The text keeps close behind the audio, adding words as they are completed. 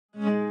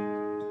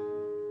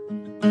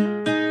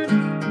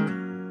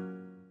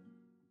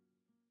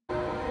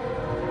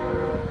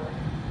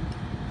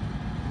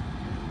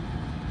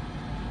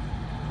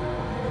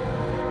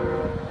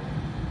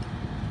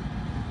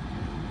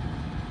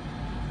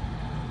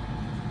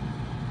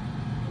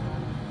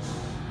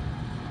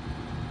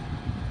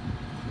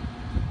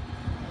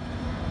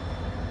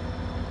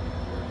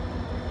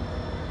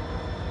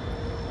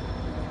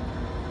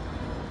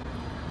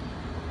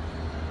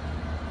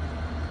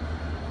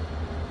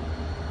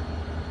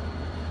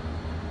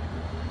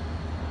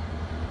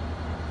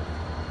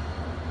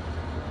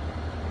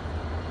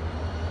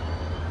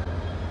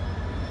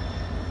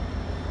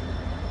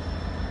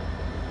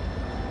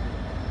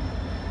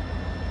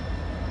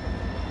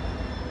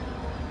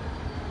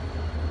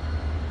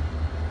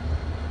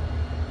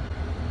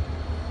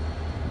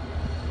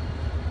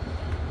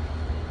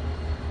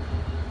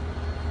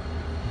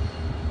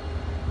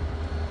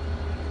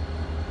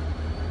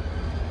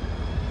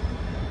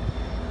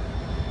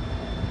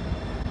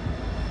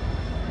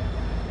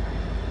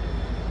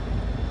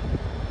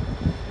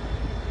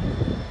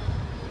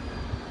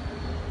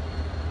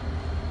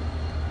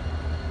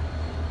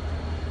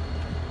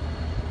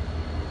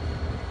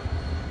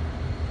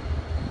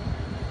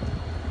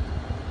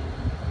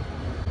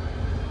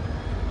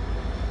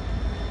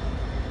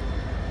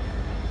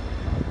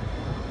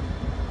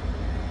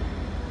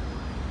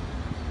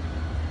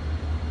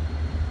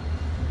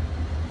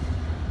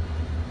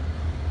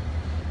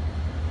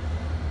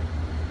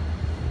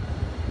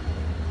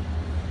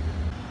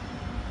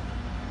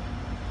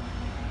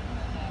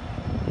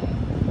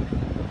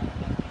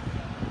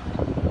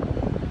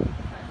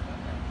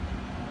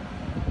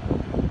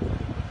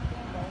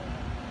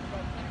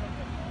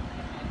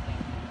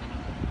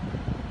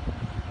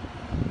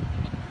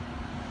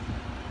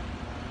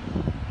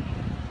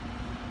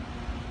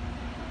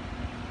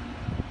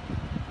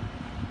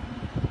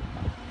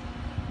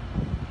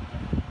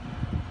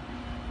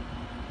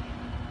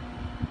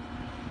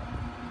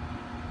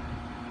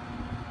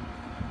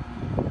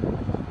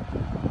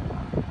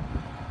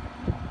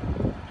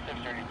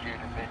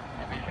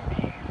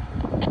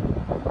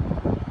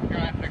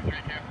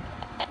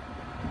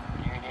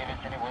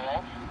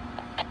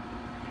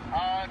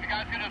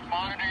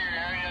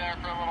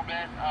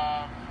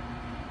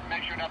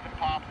nothing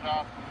pops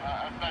up,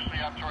 especially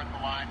up towards the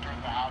line,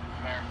 towards the houses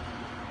there.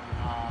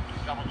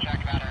 Just double check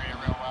that area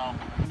real well.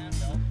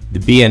 The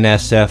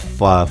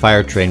BNSF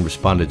fire train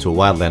responded to a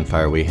wildland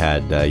fire we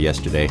had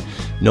yesterday.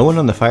 No one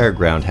on the fire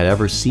ground had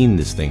ever seen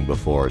this thing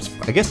before.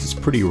 I guess it's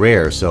pretty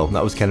rare, so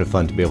that was kind of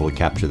fun to be able to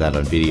capture that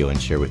on video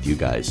and share with you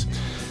guys.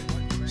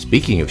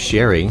 Speaking of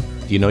sharing,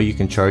 do you know you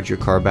can charge your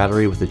car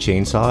battery with a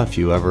chainsaw if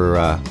you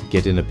ever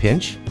get in a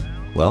pinch?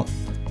 Well,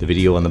 the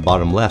video on the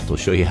bottom left will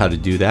show you how to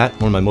do that.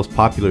 One of my most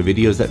popular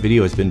videos. That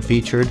video has been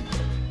featured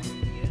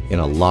in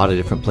a lot of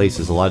different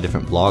places, a lot of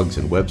different blogs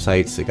and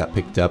websites. It got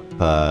picked up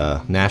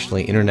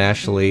nationally,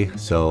 internationally,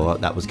 so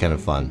that was kind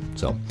of fun.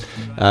 So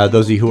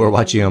those of you who are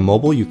watching on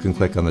mobile, you can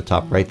click on the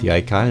top right, the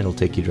icon, it'll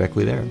take you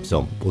directly there.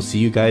 So we'll see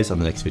you guys on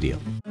the next video.